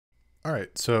All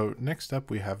right, so next up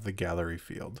we have the gallery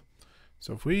field.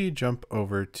 So if we jump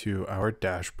over to our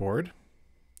dashboard,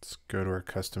 let's go to our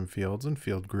custom fields and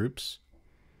field groups,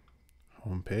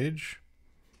 homepage.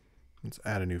 Let's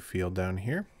add a new field down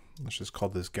here. Let's just call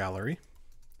this gallery.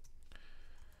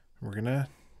 We're gonna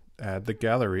add the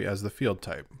gallery as the field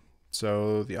type.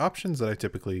 So the options that I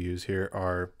typically use here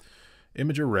are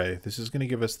image array. This is going to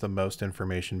give us the most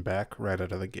information back right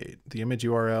out of the gate. The image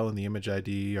URL and the image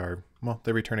ID are, well,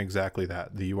 they return exactly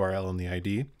that, the URL and the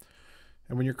ID.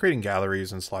 And when you're creating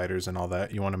galleries and sliders and all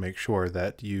that, you want to make sure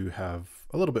that you have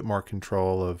a little bit more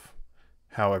control of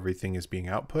how everything is being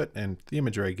output, and the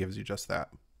image array gives you just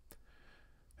that.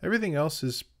 Everything else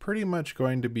is pretty much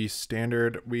going to be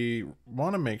standard. We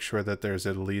want to make sure that there's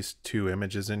at least 2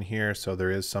 images in here, so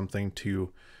there is something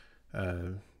to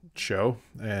show.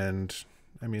 And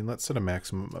I mean, let's set a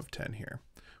maximum of 10 here.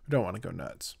 We don't want to go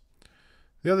nuts.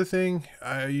 The other thing,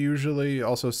 I usually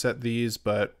also set these,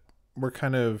 but we're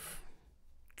kind of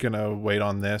gonna wait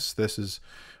on this. This is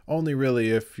only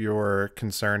really if you're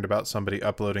concerned about somebody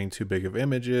uploading too big of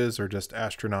images or just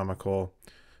astronomical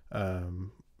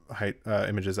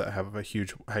images that have a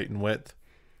huge height and width.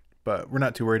 But we're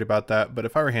not too worried about that. But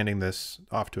if I were handing this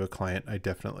off to a client, I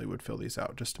definitely would fill these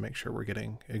out just to make sure we're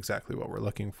getting exactly what we're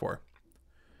looking for.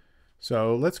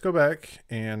 So let's go back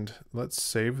and let's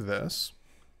save this.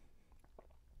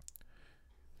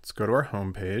 Let's go to our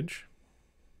home page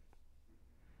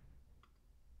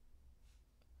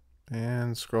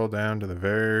and scroll down to the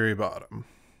very bottom.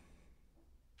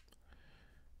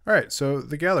 All right, so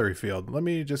the gallery field. Let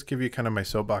me just give you kind of my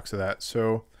soapbox of that.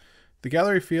 So the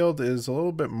gallery field is a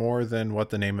little bit more than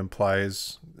what the name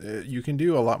implies. You can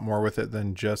do a lot more with it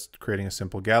than just creating a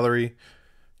simple gallery.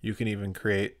 You can even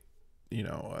create, you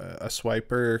know, a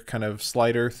swiper kind of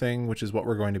slider thing, which is what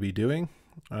we're going to be doing,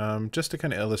 just to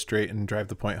kind of illustrate and drive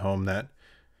the point home that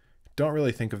don't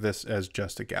really think of this as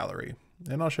just a gallery.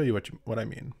 And I'll show you what I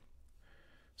mean.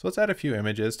 So let's add a few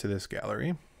images to this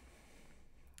gallery.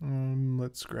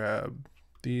 Let's grab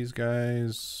these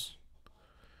guys,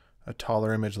 a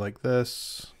taller image like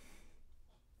this,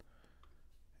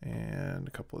 and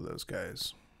a couple of those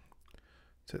guys.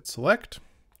 Let's hit select.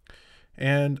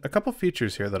 And a couple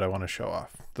features here that I want to show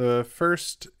off. The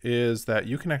first is that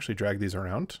you can actually drag these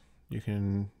around. You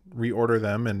can reorder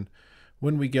them, and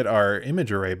when we get our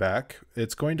image array back,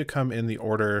 it's going to come in the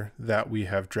order that we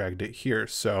have dragged it here.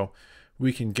 So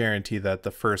we can guarantee that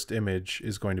the first image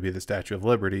is going to be the Statue of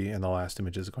Liberty and the last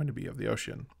image is going to be of the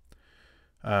ocean.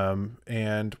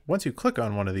 And once you click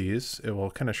on one of these, it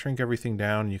will kind of shrink everything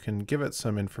down. You can give it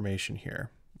some information here.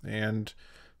 And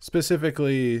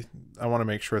specifically, I want to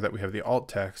make sure that we have the alt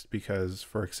text because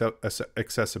for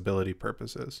accessibility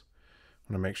purposes,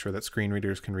 I want to make sure that screen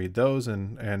readers can read those,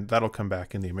 and that'll come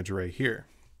back in the image array here.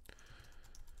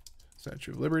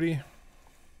 Statue of Liberty.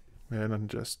 And then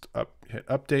just hit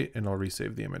update and it'll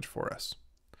resave the image for us.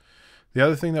 The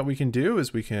other thing that we can do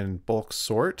is we can bulk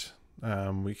sort.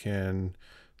 We can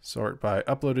sort by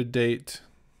uploaded date.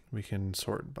 We can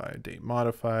sort by date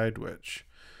modified, which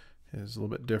is a little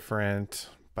bit different,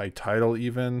 by title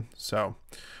even. So,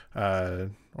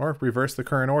 or reverse the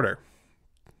current order.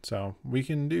 So we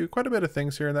can do quite a bit of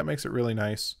things here, and that makes it really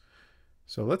nice.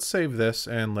 So let's save this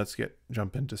and let's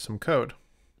jump into some code.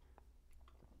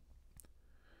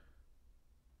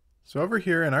 So over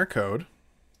here in our code,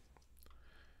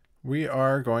 we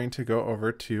are going to go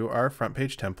over to our front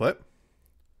page template,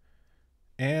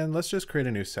 and let's just create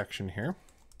a new section here.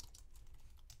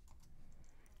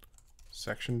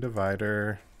 Section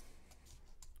divider.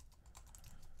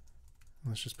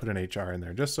 Let's just put an HR in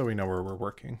there just so we know where we're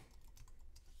working.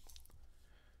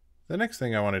 The next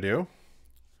thing I want to do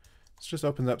is just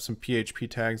open up some PHP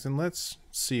tags and let's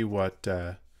see what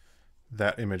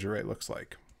that image array looks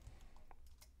like.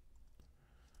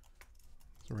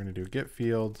 So we're going to do get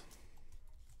field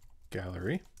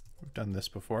gallery. We've done this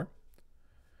before.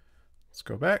 Let's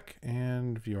go back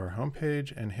and view our home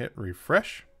page and hit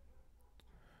refresh.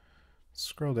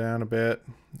 Scroll down a bit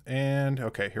and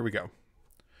okay, here we go.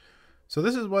 So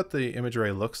this is what the image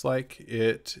array looks like.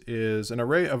 It is an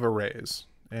array of arrays,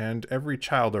 and every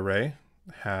child array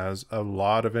has a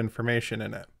lot of information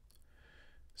in it.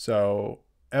 So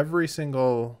every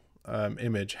single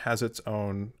image has its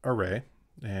own array,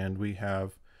 and we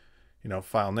have, you know,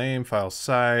 file name, file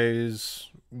size,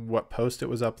 what post it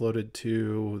was uploaded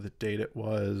to, the date it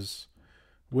was,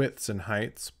 widths and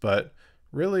heights, but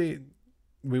really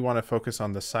we want to focus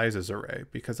on the sizes array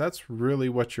because that's really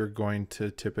what you're going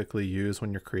to typically use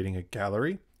when you're creating a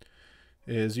gallery.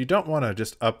 Is you don't want to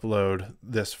just upload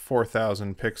this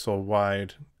 4,000 pixel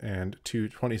wide and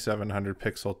 2700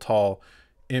 pixel tall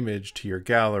image to your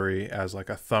gallery as like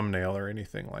a thumbnail or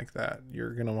anything like that.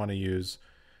 You're going to want to use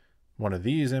one of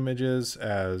these images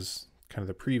as kind of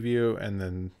the preview, and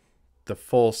then the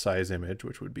full size image,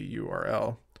 which would be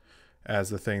URL, as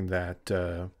the thing that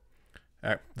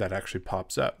that actually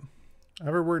pops up.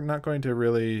 However, we're not going to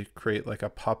really create like a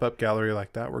pop-up gallery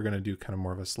like that. We're going to do kind of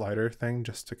more of a slider thing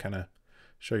just to kind of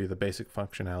show you the basic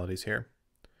functionalities here.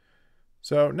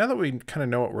 So now that we kind of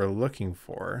know what we're looking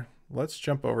for, let's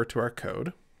jump over to our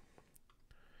code.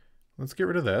 Let's get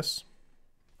rid of this.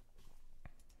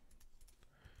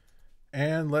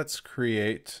 And let's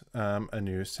create a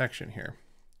new section here.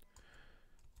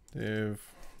 Div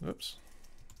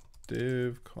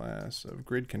class of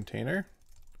grid container.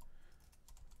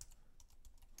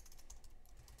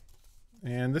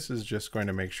 And this is just going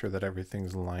to make sure that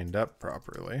everything's lined up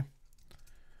properly.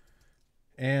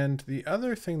 And the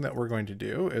other thing that we're going to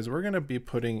do is we're going to be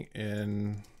putting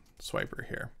in Swiper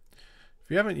here.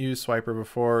 If you haven't used Swiper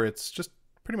before, it's just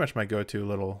pretty much my go-to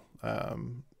little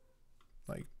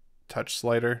like touch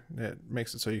slider. It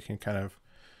makes it so you can kind of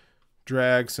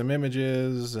drag some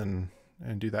images and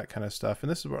do that kind of stuff.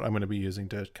 And this is what I'm going to be using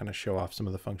to kind of show off some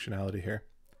of the functionality here.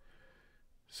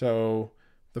 So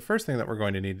the first thing that we're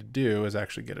going to need to do is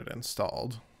actually get it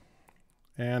installed.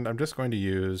 And I'm just going to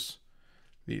use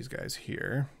these guys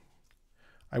here.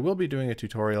 I will be doing a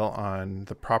tutorial on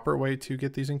the proper way to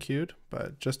get these in queued,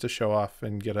 but just to show off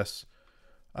and get us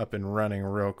up and running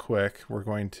real quick, we're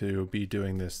going to be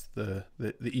doing this the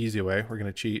easy way. We're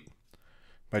going to cheat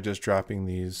by just dropping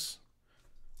these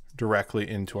directly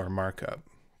into our markup.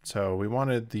 So we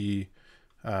wanted the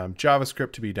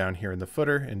JavaScript to be down here in the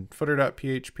footer in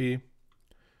footer.php.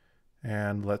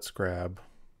 And let's grab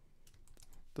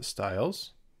the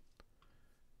styles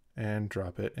and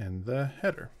drop it in the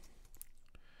header.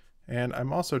 And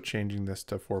I'm also changing this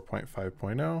to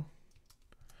 4.5.0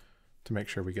 to make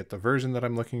sure we get the version that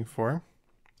I'm looking for.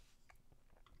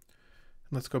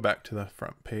 Let's go back to the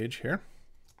front page here.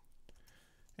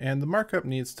 And the markup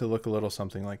needs to look a little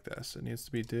something like this. It needs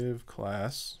to be div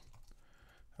class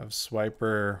of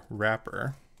swiper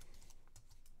wrapper.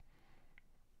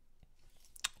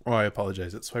 Oh, I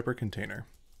apologize. It's swiper container.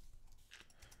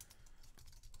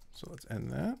 So let's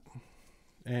end that.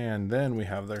 And then we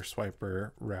have their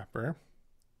swiper wrapper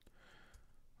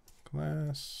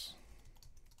class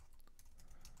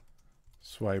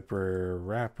swiper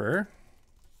wrapper.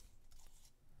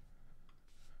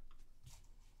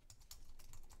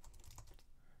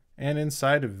 And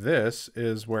inside of this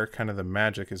is where kind of the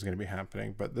magic is going to be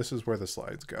happening, but this is where the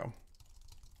slides go.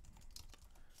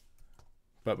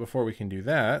 But before we can do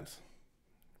that,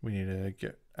 we need to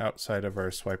get outside of our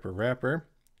swiper wrapper,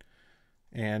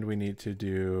 and we need to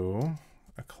do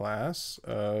a class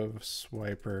of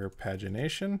swiper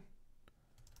pagination.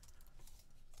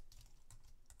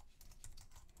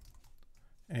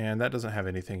 And that doesn't have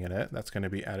anything in it. That's going to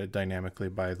be added dynamically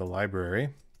by the library.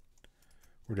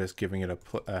 We're just giving it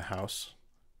a house.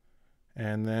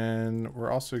 And then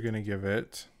we're also going to give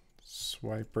it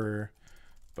swiper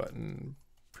button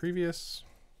previous.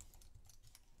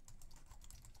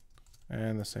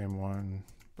 And the same one,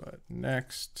 but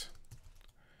next.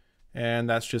 And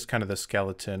that's just kind of the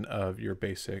skeleton of your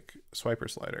basic swiper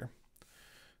slider.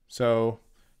 So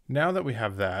now that we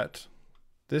have that,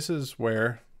 this is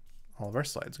where all of our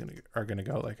slides are going to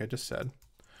go, like I just said.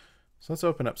 So let's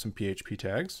open up some PHP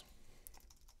tags.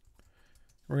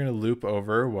 We're going to loop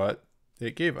over what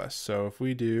it gave us. So if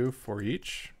we do for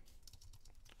each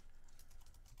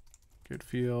good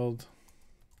field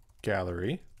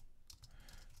gallery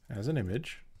as an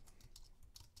image,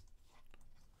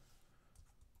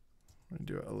 I'm going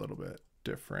to do it a little bit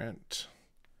different.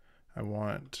 I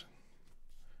want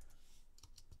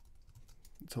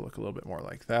it to look a little bit more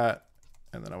like that.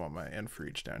 And then I want my end for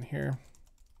each down here.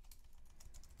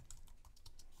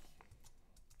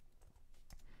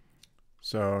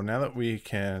 So now that we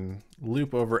can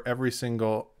loop over every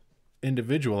single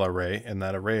individual array in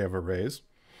that array of arrays,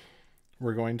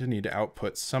 we're going to need to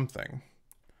output something.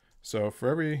 So for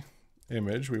every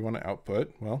image, we want to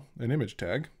output, well, an image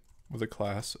tag with a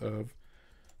class of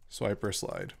swiper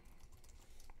slide.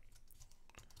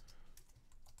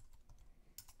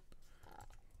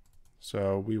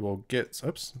 So we will get,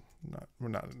 oops, we're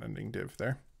not an ending div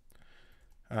there.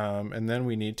 And then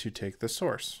we need to take the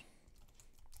source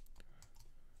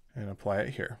and apply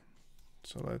it here.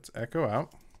 So let's echo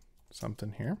out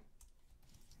something here.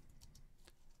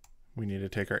 We need to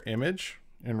take our image,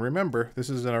 and remember, this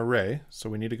is an array, so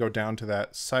we need to go down to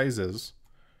that sizes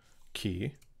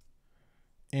key.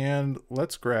 And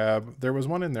let's grab, there was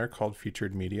one in there called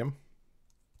featured medium.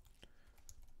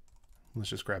 Let's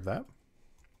just grab that.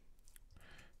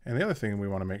 And the other thing we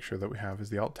want to make sure that we have is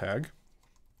the alt tag.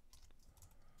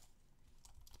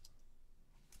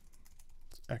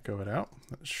 Let's echo it out.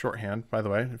 That's shorthand, by the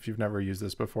way. If you've never used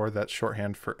this before, that's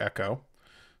shorthand for echo.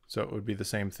 So it would be the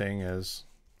same thing as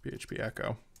PHP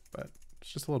echo, but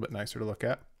it's just a little bit nicer to look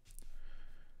at.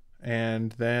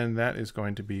 And then that is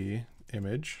going to be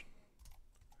image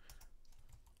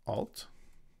alt.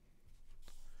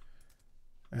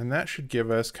 And that should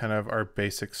give us kind of our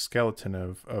basic skeleton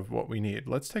of what we need.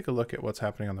 Let's take a look at what's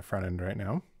happening on the front end right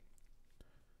now.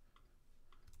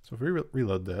 So if we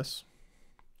reload this,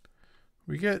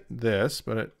 we get this,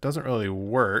 but it doesn't really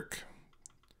work.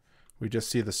 We just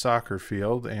see the soccer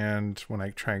field, and when I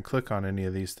try and click on any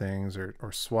of these things or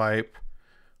swipe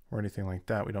or anything like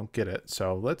that, we don't get it.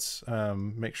 So let's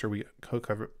make sure we hook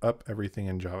up everything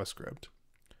in JavaScript.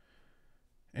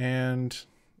 And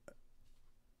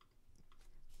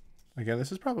again,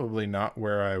 this is probably not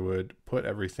where I would put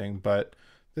everything, but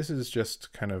this is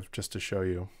just kind of just to show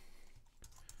you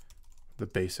the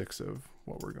basics of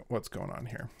what's going on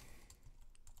here.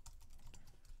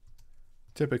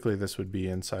 Typically, this would be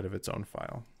inside of its own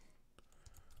file.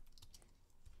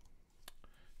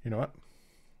 You know what?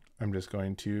 I'm just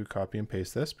going to copy and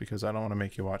paste this because I don't want to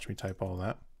make you watch me type all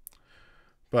that.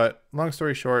 But long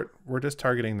story short, we're just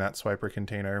targeting that swiper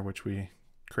container, which we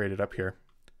created up here.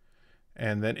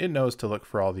 And then it knows to look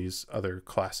for all these other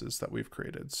classes that we've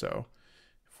created. So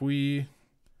if we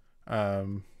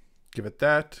give it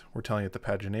that, we're telling it the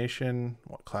pagination,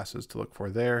 what classes to look for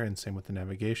there, and same with the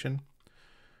navigation.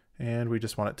 And we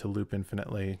just want it to loop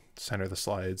infinitely, center the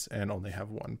slides, and only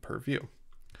have one per view.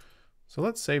 So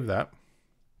let's save that.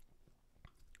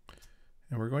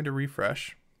 And we're going to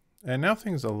refresh. And now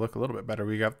things will look a little bit better.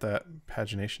 We got that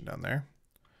pagination down there.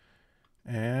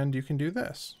 And you can do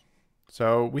this.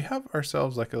 So we have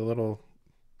ourselves like a little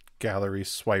gallery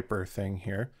swiper thing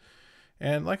here.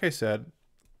 And like I said,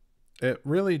 it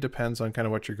really depends on kind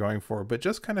of what you're going for, but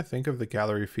just kind of think of the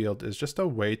gallery field as just a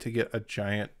way to get a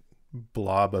giant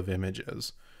blob of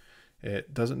images.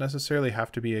 It doesn't necessarily have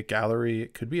to be a gallery.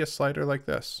 It could be a slider like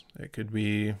this. It could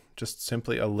be just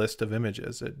simply a list of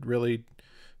images. It really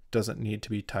doesn't need to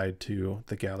be tied to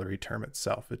the gallery term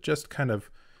itself. It just kind of,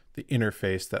 the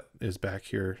interface that is back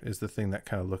here is the thing that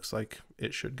kind of looks like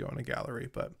it should go in a gallery.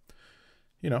 But,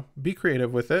 you know, be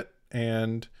creative with it.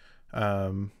 And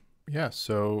yeah,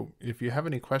 so if you have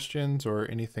any questions or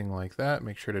anything like that,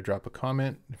 make sure to drop a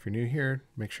comment. If you're new here,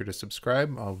 make sure to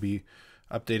subscribe. I'll be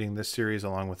updating this series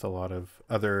along with a lot of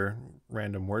other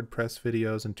random WordPress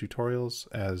videos and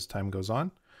tutorials as time goes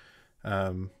on.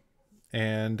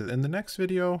 And in the next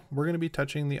video, we're going to be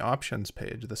touching the options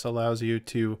page. This allows you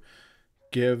to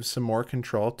give some more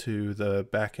control to the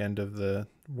back end of the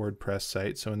WordPress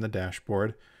site. So in the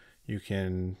dashboard, you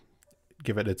can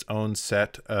give it its own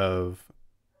set of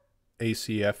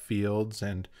ACF fields,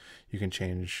 and you can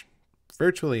change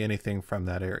virtually anything from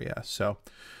that area. So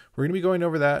we're going to be going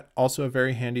over that. Also a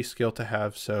very handy skill to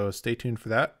have. So stay tuned for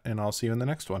that, and I'll see you in the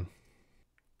next one.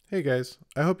 Hey guys,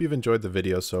 I hope you've enjoyed the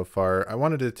video so far. I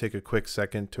wanted to take a quick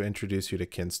second to introduce you to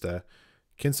Kinsta.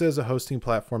 Kinsta is a hosting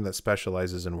platform that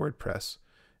specializes in WordPress.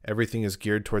 Everything is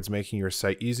geared towards making your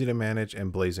site easy to manage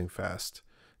and blazing fast.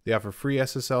 They offer free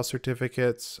SSL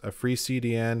certificates, a free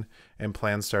CDN, and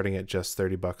plans starting at just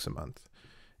 $30 a month.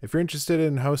 If you're interested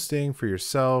in hosting for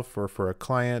yourself or for a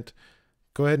client,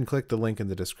 go ahead and click the link in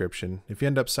the description. If you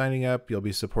end up signing up, you'll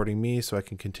be supporting me so I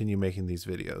can continue making these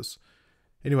videos.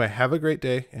 Anyway, have a great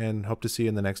day and hope to see you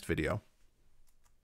in the next video.